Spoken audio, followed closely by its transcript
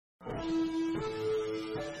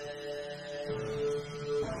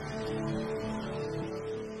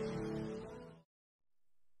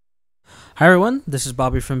Hi everyone, this is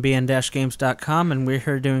Bobby from bn-games.com and we're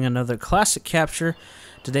here doing another classic capture.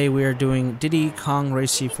 Today we are doing Diddy Kong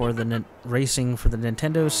Racing for the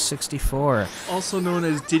Nintendo 64. Also known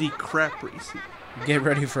as Diddy Crap Racing. Get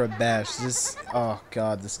ready for a bash. Oh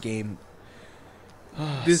god, this game.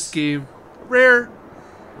 This game, rare.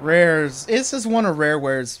 Rares. This is one of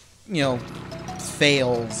Rareware's,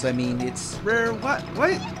 fails. I mean, it's Rare,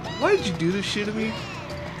 why did you do this shit to me?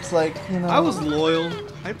 it's like, I was loyal.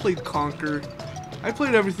 I played Conquer. I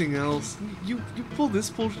played everything else. You pulled this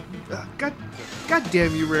bullshit. God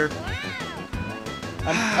damn you, Rare.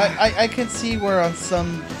 I can see where on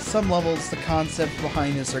some levels the concepts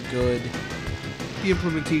behind this are good. The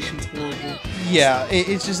implementation's horrible. Yeah,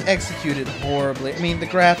 it's just executed horribly. I mean, the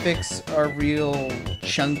graphics are real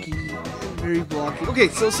chunky. Very blocky. Okay,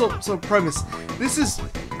 so premise. This is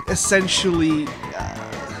essentially...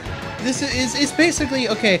 This is basically,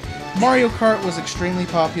 okay, Mario Kart was extremely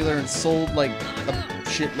popular and sold like a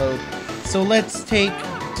shitload. So let's take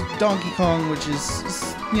Donkey Kong, which is,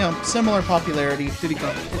 similar popularity. Diddy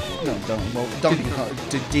Kong. No, Donkey Kong.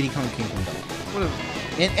 Diddy Kong Kingdom. Whatever.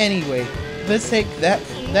 Anyway, let's take that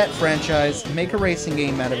franchise, make a racing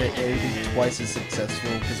game out of it, and it'll be twice as successful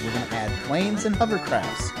because we're gonna add planes and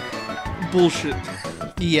hovercrafts. Bullshit.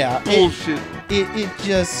 Yeah. Bullshit. It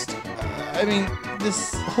just, I mean,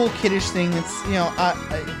 this whole kiddish thing, it's,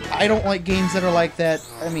 I don't like games that are like that.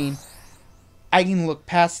 I mean, I can look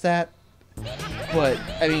past that, but,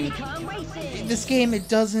 I mean, this game, it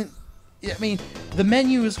doesn't, I mean, the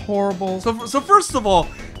menu is horrible. So first of all,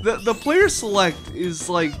 the player select is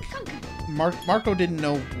like... Marco didn't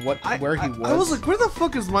know where he was. I was like, where the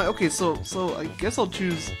fuck is my... Okay, so I guess I'll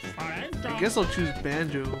choose...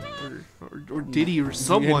 Banjo or Diddy or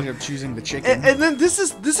someone. You ended up choosing the chicken. And then this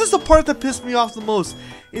is the part that pissed me off the most.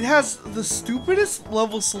 It has the stupidest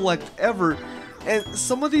level select ever, and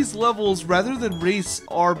some of these levels, rather than race,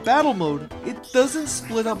 are battle mode. It doesn't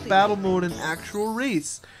split up battle mode and actual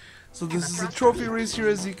race. So this is a trophy race here,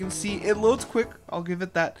 as you can see. It loads quick. I'll give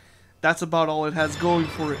it that. That's about all it has going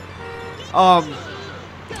for it.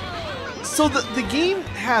 So the game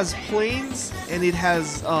has planes, and it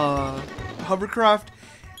has hovercraft,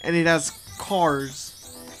 and it has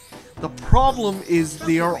cars. The problem is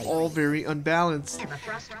they are all very unbalanced.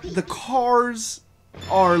 The cars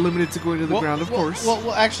are limited to going to the ground, of course.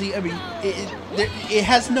 Well, actually, I mean, it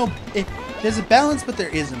has no... There's a balance, but there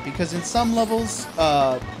isn't, because in some levels,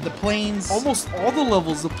 the planes... Almost all the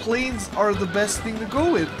levels, the planes are the best thing to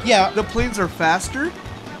go with. Yeah. The planes are faster.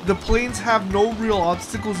 The planes have no real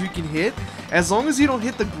obstacles you can hit. As long as you don't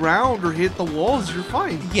hit the ground or hit the walls, you're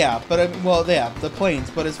fine. Yeah, but, the planes.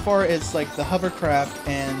 But as far as, like, the hovercraft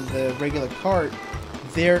and the regular cart,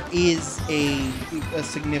 there is a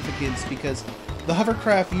significance, because the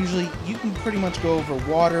hovercraft, usually, you can pretty much go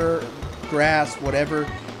over water, grass, whatever,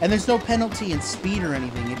 and there's no penalty in speed or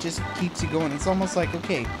anything. It just keeps you going. It's almost like,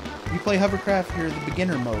 okay, you play hovercraft, you're the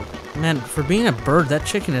beginner mode. Man, for being a bird, that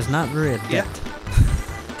chicken is not very adept. Yeah.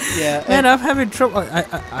 Yeah, Man, I'm having trouble.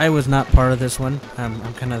 I was not part of this one. I'm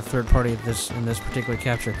kind of the third party of this in this particular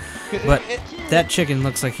capture. But that chicken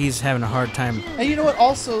looks like he's having a hard time. And you know what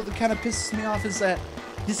also that kind of pisses me off is that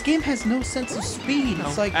this game has no sense of speed.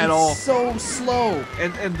 It's like, it's so slow.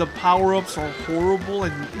 And the power-ups are horrible.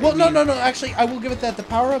 And well, no. Actually, I will give it that. The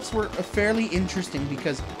power-ups were fairly interesting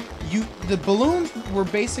because the balloons were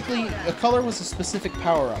basically, a color was a specific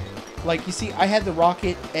power-up. Like, you see, I had the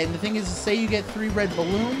rocket, and the thing is, say you get 3 red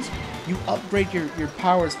balloons, you upgrade your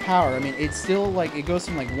power's power. I mean, it's still, like, it goes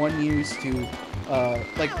from, like, 1 use to,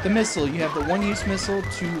 like, the missile. You have the 1-use missile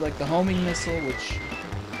to, like, the homing missile, which,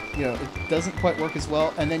 it doesn't quite work as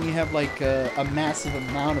well. And then you have, like, a massive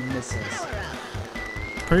amount of missiles.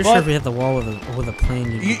 Pretty sure if you hit the wall with a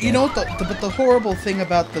plane, you know what, but the horrible thing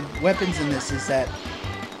about the weapons in this is that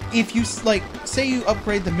if you, like, say you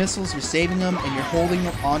upgrade the missiles, you're saving them, and you're holding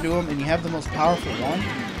onto them, and you have the most powerful one,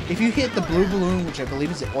 if you hit the blue balloon, which I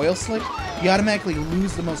believe is the oil slick, you automatically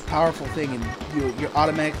lose the most powerful thing, and you're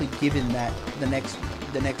automatically given the next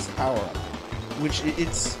power up, which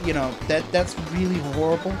it's that's really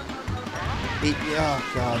horrible.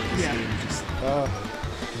 Oh god, this game just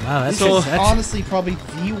wow, this is honestly probably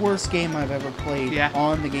the worst game I've ever played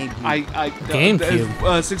on the GameCube.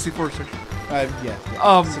 GameCube. 64, sir.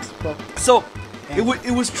 So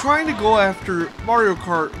it was trying to go after Mario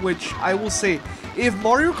Kart, which I will say, if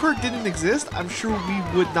Mario Kart didn't exist, I'm sure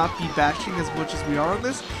we would not be bashing as much as we are on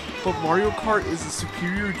this. But Mario Kart is a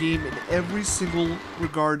superior game in every single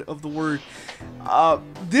regard of the word.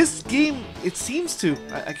 This game, it seems to,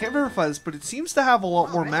 I can't verify this, but it seems to have a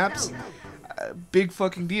lot more maps. Big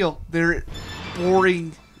fucking deal. They're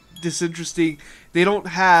boring disinteresting. They don't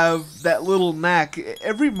have that little knack.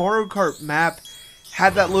 Every Mario Kart map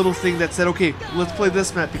had that little thing that said, okay, let's play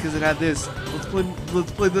this map because it had this.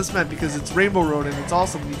 Let's play this map because it's Rainbow Road and it's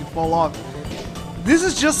awesome and you can fall off. This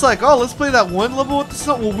is just like, oh, let's play that one level with the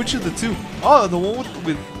snow. Well, which of the two? Oh, the one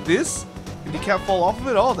with this? And you can't fall off of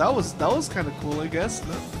it? Oh, that was kind of cool, I guess.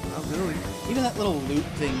 Not really. Even that little loop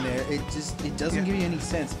thing there, it doesn't give you any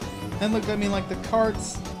sense. And look, I mean, like the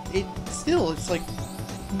carts, it's like,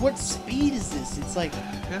 what speed is this? It's like,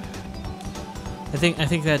 yeah. I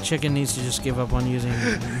think that chicken needs to just give up on using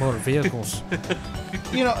motor vehicles.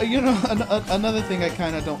 you know, another thing I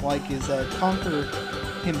kind of don't like is Conker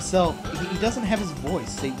himself. He doesn't have his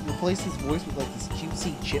voice. They replaced his voice with like this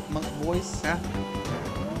cutesy chipmunk voice. Yeah.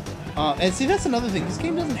 And see, that's another thing. This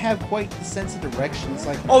game doesn't have quite the sense of direction. It's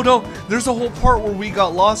like, oh no, there's a whole part where we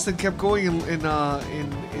got lost and kept going in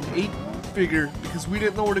 8-figure because we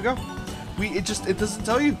didn't know where to go. It doesn't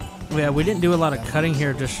tell you. Yeah, we didn't do a lot of cutting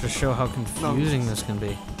here just to show how confusing this can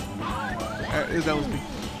be. That was me.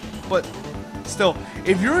 But still,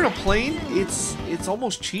 if you're in a plane, it's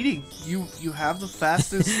almost cheating. You have the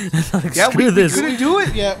fastest. Like, yeah, we couldn't do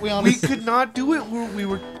it. Yeah, we could not do it. We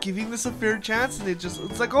were giving this a fair chance, and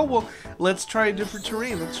it's like, oh well, let's try a different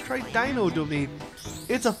terrain. Let's try Dino Domain.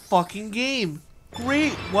 It's a fucking game.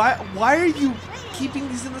 Great. Why are you keeping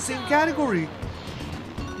these in the same category?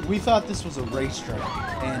 We thought this was a racetrack,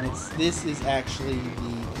 and this is actually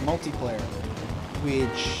the multiplayer,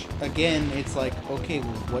 which again, it's like, okay,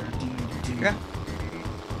 well, what do you do? Yeah.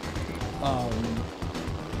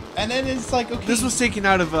 And then it's like, okay, this was taken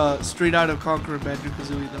out of straight out of Conquer and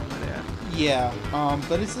Banjo-Kazooie, though, might I add. Yeah.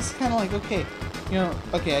 But it's just kind of like, okay, you know,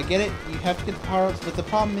 okay, I get it. You have to get the power-ups, but the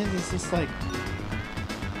problem is, it's just like,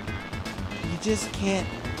 you just can't.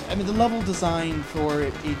 I mean, the level design for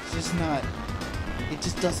it, it's just not. It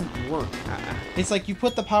just doesn't work. It's like you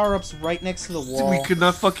put the power-ups right next to the wall. We could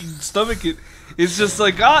not fucking stomach it. It's just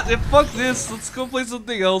like, fuck this. Let's go play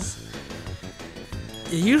something else.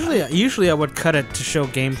 Usually I would cut it to show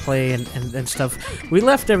gameplay and stuff. I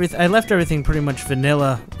left everything pretty much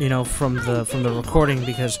vanilla, you know, from the recording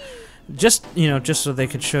because just so they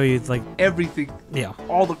could show you like everything. Yeah.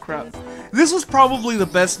 All the crap. This was probably the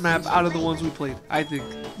best map out of the ones we played, I think.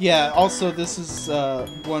 Yeah, also this is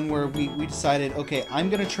one where we decided, okay, I'm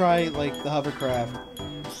gonna try like the hovercraft,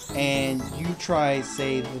 and you try,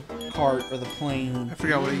 say, the cart or the plane. I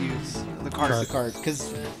forgot what I used. The cart. The cart,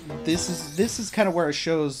 because this is kind of where it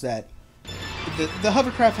shows that the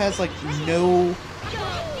hovercraft has like no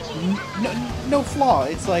flaw.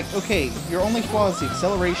 It's like, okay, your only flaw is the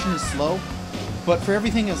acceleration is slow. But for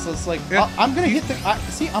everything else, it's like, yeah. I'm going to hit the...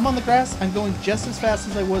 see, I'm on the grass. I'm going just as fast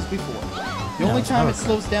as I was before. The only time it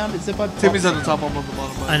slows down is if I... Timmy's on the top, I'm on the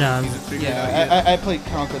bottom. I know. Yeah, I played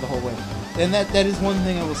Conquer the whole way. And that is one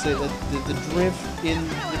thing I will say, that the drift in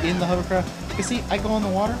the hovercraft... You see, I go in the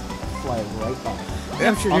water, fly right by.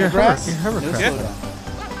 Yeah, sure, on the grass, your hovercraft. no slowdown.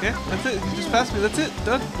 Yeah, that's it. You just passed me. That's it.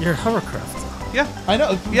 Done. Your hovercraft. Yeah. I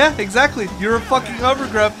know. Yeah, exactly. You're a fucking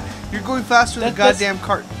hovercraft. You're going faster than the goddamn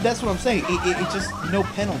cart. That's what I'm saying. It just no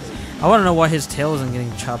penalty. I want to know why his tail isn't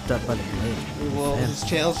getting chopped up by the blade. Well, Man. his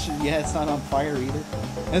tail, it's not on fire either.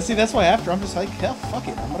 And see, that's why after I'm just like, hell, fuck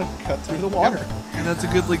it. I'm gonna cut through the water. Yep. And that's a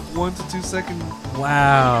good like 1 to 2 second.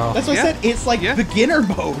 Wow. That's what I said. It's like beginner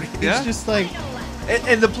mode. It's just like.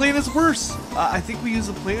 And the plane is worse. I think we used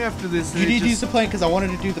the plane after this. You did use the plane because I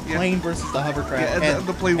wanted to do the plane versus the hovercraft. Yeah, and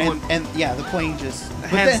the plane won. And yeah, the plane just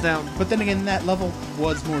hands down. But then again, that level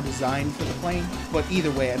was more designed for the plane. But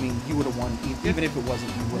either way, I mean, you would have won. Even if it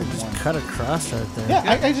wasn't, you would have won. Cut across right there.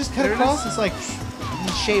 Yeah, I just cut across. It's like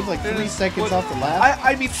you shave like 3 seconds off the lap.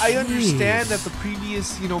 I mean, I understand that the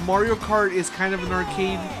previous, Mario Kart is kind of an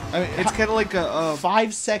arcade. I mean, it's kind of like a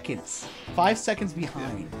 5 seconds. 5 seconds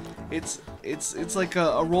behind. It's like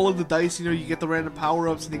a roll of the dice. You get the random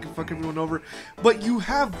power-ups and you can fuck everyone over. But you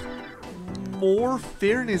have more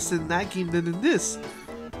fairness in that game than in this.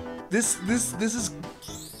 This is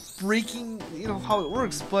breaking, how it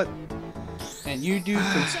works. But and you do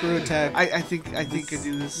some screw attack. I think I do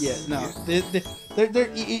this. Yeah, no.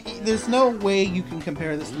 There's no way you can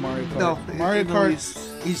compare this to Mario Kart. No, Mario Kart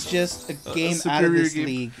is just a game out of this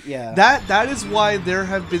league. Yeah. That is why there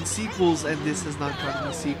have been sequels, and this has not gotten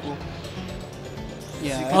a sequel.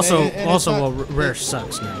 Yeah. Also, Rare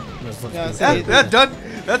sucks now. Yeah, done.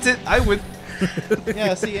 That's it. I win.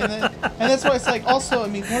 Yeah. See, and that's why it's like. Also, I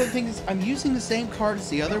mean, one of the things is I'm using the same card as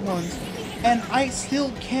the other ones, and I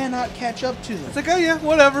still cannot catch up to them. It's like, oh yeah,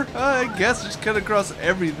 whatever. I guess just cut across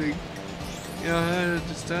everything.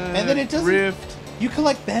 Just and then it doesn't. Drift. You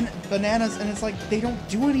collect bananas, and it's like they don't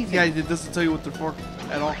do anything. Yeah, it doesn't tell you what they're for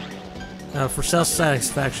at all. for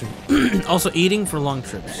self-satisfaction. Also eating for long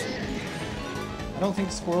trips. I don't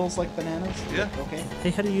think squirrels like bananas. Yeah. Okay.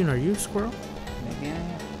 Hey, how do you know? Are you a squirrel? Maybe I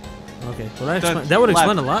am. Okay, well that would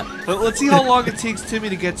explain a lot. But let's see how long it takes Timmy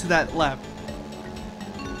to get to that lap.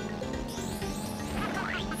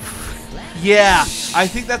 Yeah, I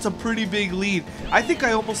think that's a pretty big lead. I think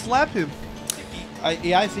I almost lap him.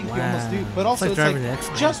 Yeah, I think you almost do. But also, It's like driving it's the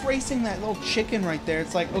like X-Men. just racing that little chicken right there.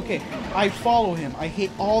 It's like, okay, I follow him. I hit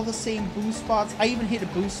all the same boost spots. I even hit a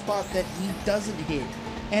boost spot that he doesn't hit.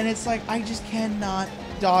 And it's like, I just cannot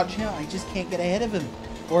dodge him. I just can't get ahead of him.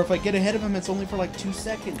 Or if I get ahead of him, it's only for like 2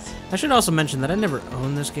 seconds. I should also mention that I never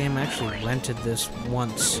owned this game. I actually rented this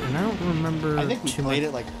once, and I don't remember. I think we too played much.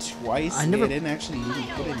 it like twice. I never. I didn't actually even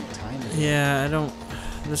put any time in it. Yeah, I don't.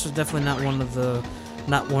 This is definitely not one of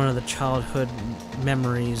the childhood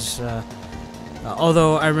memories.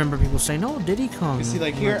 Although I remember people saying, "Oh, Diddy Kong." You see,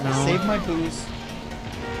 like I'm here, no. I saved my boost.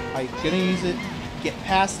 I'm gonna use it, get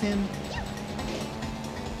past him.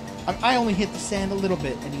 I only hit the sand a little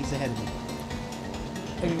bit, and he's ahead of me.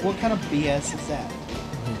 I mean, what kind of BS is that?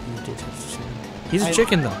 You did have to say that. He's a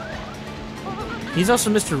chicken, though. He's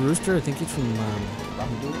also Mr. Rooster. I think he's from.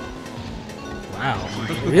 Wow,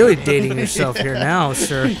 you're really dating yourself here now,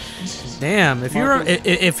 sir. Damn, if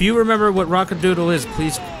you remember what Rockadoodle is,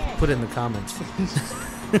 please put it in the comments.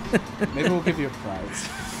 Maybe we'll give you a prize.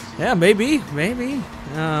 Yeah, maybe.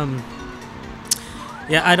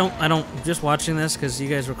 Yeah, I don't. Just watching this because you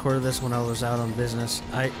guys recorded this when I was out on business.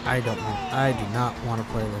 I don't know. I do not want to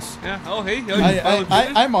play this. Yeah. Oh, hey.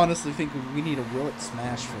 I'm honestly thinking we need a Will It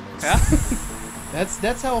Smash for this. Yeah.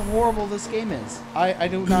 That's how horrible this game is. I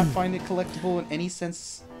do not find it collectible in any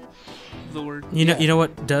sense. The word. You know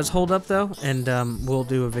what does hold up though, and we'll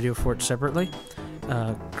do a video for it separately.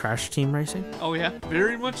 Crash Team Racing. Oh yeah,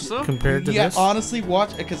 very much so. Compared to Yeah, this. honestly,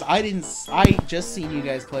 watch because I just seen you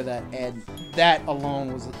guys play that, and that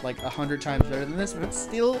alone was like 100 times better than this. But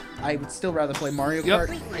still, I would still rather play Mario Kart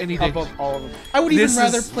any day. above all of them. I would even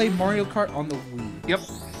rather play Mario Kart on the Wii. Yep.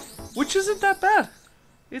 Which isn't that bad.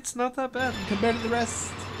 It's not that bad compared to the rest.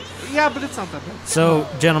 Yeah, but it's not that bad. So,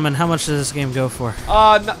 gentlemen, how much does this game go for?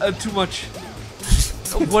 Too much.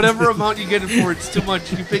 Whatever amount you get it for, it's too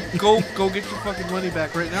much. Go get your fucking money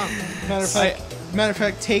back right now. Matter of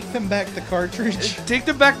fact, take them back the cartridge. Take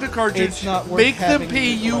them back the cartridge. It's not worth Make them having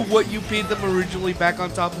pay you what you paid them originally back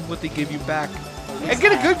on top of what they give you back. And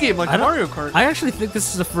get a good game like Mario Kart. I actually think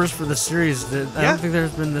this is the first for the series. I don't think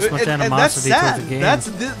there's been this much animosity and that's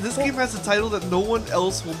towards the game. This game has a title that no one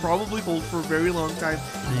else will probably hold for a very long time,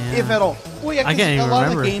 Yeah. if at all. Well, yeah, I can't even a lot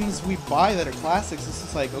remember. of the games we buy that are classics, it's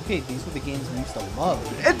just like, okay, these were the games we used to love.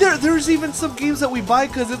 And there's even some games that we buy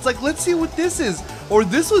because it's like, let's see what this is. Or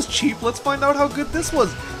this was cheap, let's find out how good this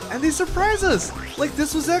was. And they surprise us. Like,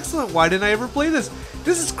 this was excellent. Why didn't I ever play this?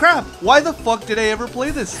 This is crap. Why the fuck did I ever play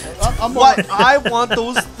this? I want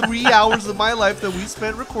those 3 hours of my life that we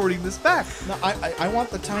spent recording this back. No, I want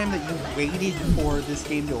the time that you waited for this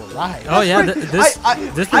game to arrive. Oh yeah, right.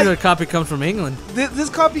 this particular copy comes from England. This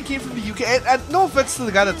copy came from the UK. And no offense to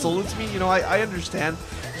the guy that sold it to me, you know, I understand.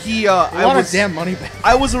 I want his damn money back.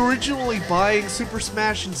 I was originally buying Super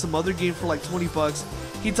Smash and some other game for like $20.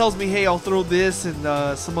 He tells me, hey, I'll throw this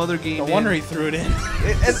and some other game No in. wonder he threw it in.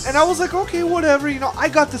 and I was like, okay, whatever. You know, I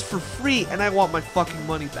got this for free, and I want my fucking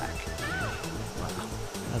money back.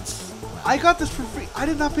 I got this for free. I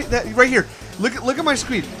did not pay that. Right here. Look at my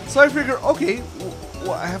screen. So I figure, okay,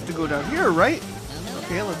 well, I have to go down here, right?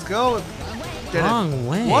 Okay, let's go. Wrong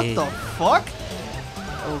way. What the fuck?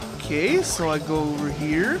 Okay, so I go over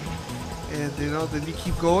here, and then you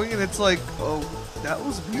keep going, and it's like, oh, that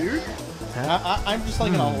was weird. I'm just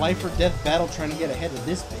like in a life or death battle trying to get ahead of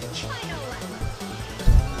this bitch.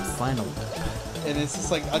 Final. And it's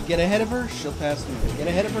just like, I'll get ahead of her, she'll pass me. Get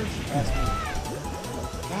ahead of her, she'll pass me.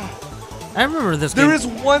 I remember this game. There is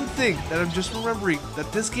one thing that I'm just remembering that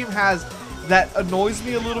this game has that annoys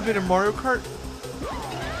me a little bit in Mario Kart.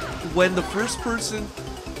 When the first person,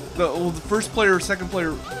 the first player or second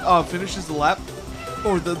player finishes the lap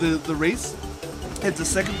or the race, and the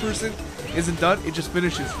second person isn't done, it just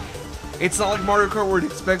finishes. It's not like Mario Kart where it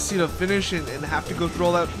expects you to finish and have to go through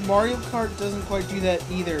all that. Mario Kart doesn't quite do that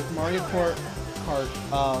either. Mario Kart,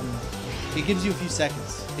 it gives you a few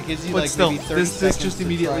seconds. It gives you But like still, maybe 30 this seconds just to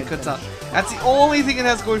immediately try and cuts out. finish. That's the only thing it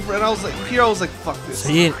has going for it. And I was like, fuck this.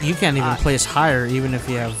 So you can't even place higher, even if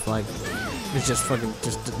you have like, it's just fucking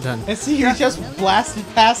just done. And see, he just blasted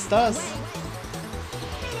past us.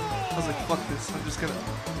 I was like, fuck this. I'm just gonna.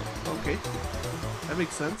 Okay, that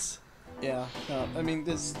makes sense. Yeah, no, I mean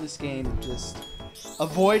this game just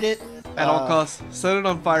avoid it At all costs, set it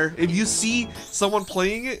on fire. If you see someone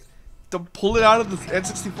playing it, to pull it out of the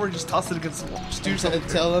N64 and just toss it against the wall. Just do yourself a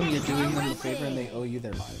favor. Tell them you're doing them a favor and they owe you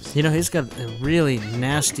their lives. You know, he's got a really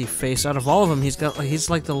nasty face. Out of all of them, he's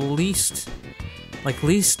like the least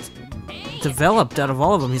developed out of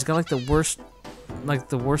all of them. He's got like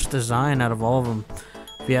the worst design out of all of them,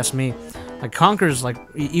 if you ask me. Like Conker's, like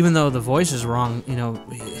even though the voice is wrong, you know,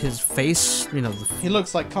 his face, you know, he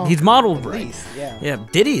looks like Conker. he's modeled at right. least, yeah. Yeah,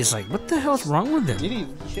 Diddy is like, what the hell's wrong with him? Diddy,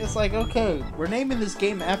 just like, okay, we're naming this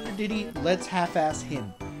game after Diddy. Let's half-ass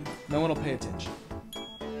him. No one will pay attention.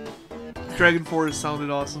 Dragon Force sounded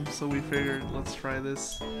awesome, so we figured let's try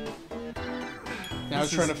this. Now I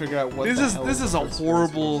was trying to figure out what this the is. hell This is a the first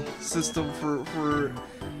horrible system for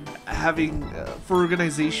having for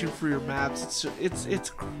organization for your maps. It's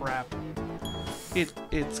crap.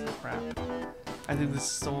 It's crap. I think this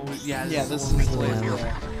is the one. This is the one we play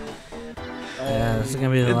here. Yeah, this is gonna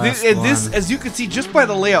be the last And one. this, as you can see, just by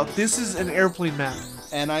the layout, this is an airplane map.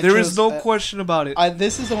 And There is no question about it.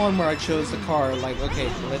 This is the one where I chose the car. Like, okay,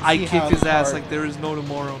 let's see I how kicked his the ass car- like there is no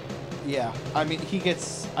tomorrow. Yeah, I mean, he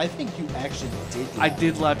gets. I think you actually did. I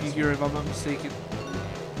did lap you here, if I'm not mistaken.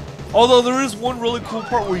 Although there is one really cool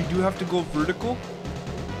part where you do have to go vertical,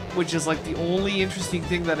 which is like the only interesting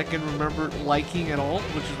thing that I can remember liking at all.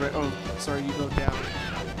 Which is right. Oh, sorry, you go down.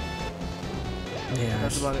 Yeah,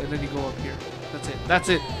 That's about it, and then you go up here. That's it. That's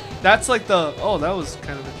it. That's like the. Oh, that was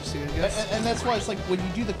kind of interesting, I guess. And that's why it's like when you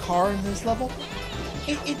do the car in this level,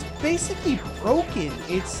 it's basically broken.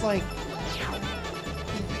 It's like.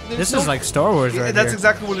 this is like Star Wars right That's here.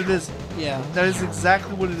 exactly what it is. Yeah. That is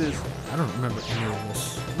exactly what it is. I don't remember any of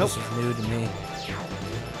this. Nope. This is new to me.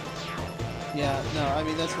 Yeah. No, I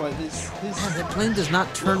mean that's why this. Man, that plane does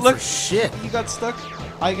not turn Look. for shit. You got stuck.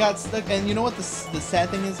 I got stuck, and you know what the sad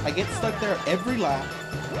thing is? I get stuck there every lap.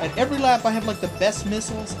 At every lap, I have like the best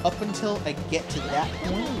missiles up until I get to that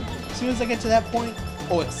point. As soon as I get to that point,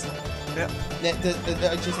 oh, it's. Yeah.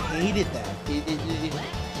 I just hated that.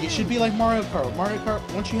 It should be like Mario Kart. Mario Kart,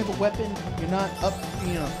 once you have a weapon, you're not up,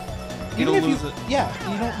 you know. You don't lose it. Yeah,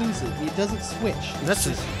 you don't lose it. It doesn't switch. That's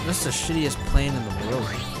the shittiest plane in the world.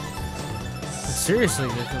 Seriously,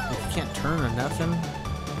 you can't turn or nothing.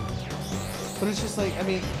 But it's just like, I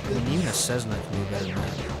mean, I mean, even a Cessna can be better than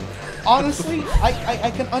that. honestly,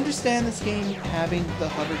 I can understand this game having the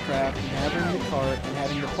hovercraft and having the cart and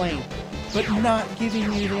having the plane, but not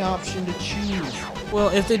giving you the option to choose. Well,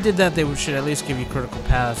 if they did that, they should at least give you critical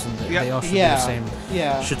paths, and they all should be the same.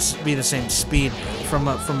 Yeah. Should be the same speed. From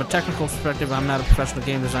a technical perspective, I'm not a professional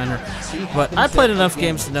game designer, See, but I played enough again.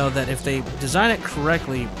 games to know that if they design it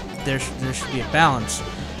correctly, there should be a balance.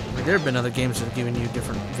 I mean, there have been other games that have given you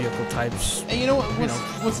different vehicle types. And you know what?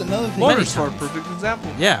 What's another thing? Motorstar, perfect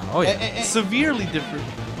example. Yeah. Oh yeah. Severely different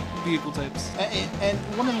vehicle types. And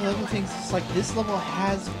one of the other things is like this level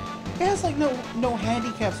has like no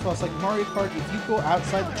handicap spots like Mario Kart. If you go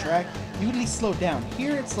outside the track, you at least slow down.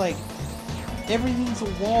 Here it's like everything's a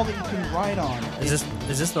wall that you can ride on. Is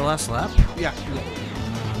this the last lap? Yeah.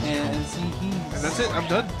 And see, And that's it. I'm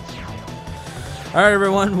done. All right,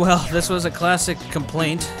 everyone. Well, this was a classic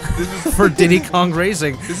complaint for Diddy Kong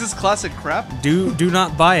Racing. This is classic crap. Do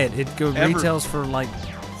not buy it. It Ever. retails for like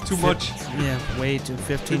Too much. Yeah, way too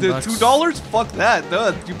 $15. $2? Fuck that.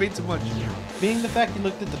 Duh, you paid too much. being the fact you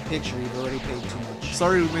looked at the picture, you've already paid too much.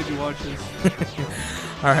 Sorry we made you watch this.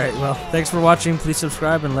 All right. Well, thanks for watching. Please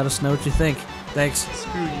subscribe and let us know what you think. Thanks.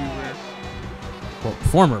 Screw you, Rare. Well,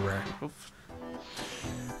 former Rare. Oof.